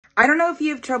I don't know if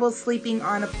you have trouble sleeping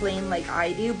on a plane like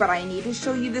I do, but I need to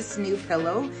show you this new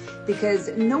pillow because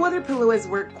no other pillow has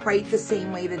worked quite the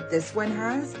same way that this one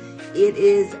has. It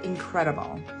is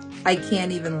incredible. I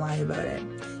can't even lie about it.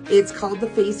 It's called the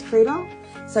Face Cradle,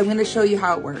 so I'm going to show you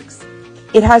how it works.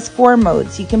 It has 4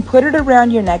 modes. You can put it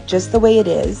around your neck just the way it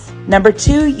is. Number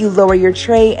 2, you lower your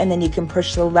tray and then you can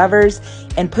push the levers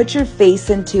and put your face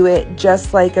into it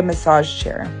just like a massage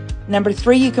chair. Number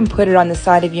 3, you can put it on the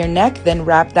side of your neck, then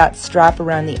wrap that strap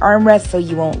around the armrest so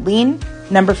you won't lean.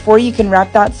 Number 4, you can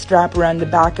wrap that strap around the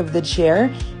back of the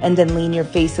chair and then lean your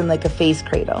face in like a face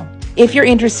cradle. If you're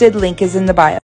interested, link is in the bio.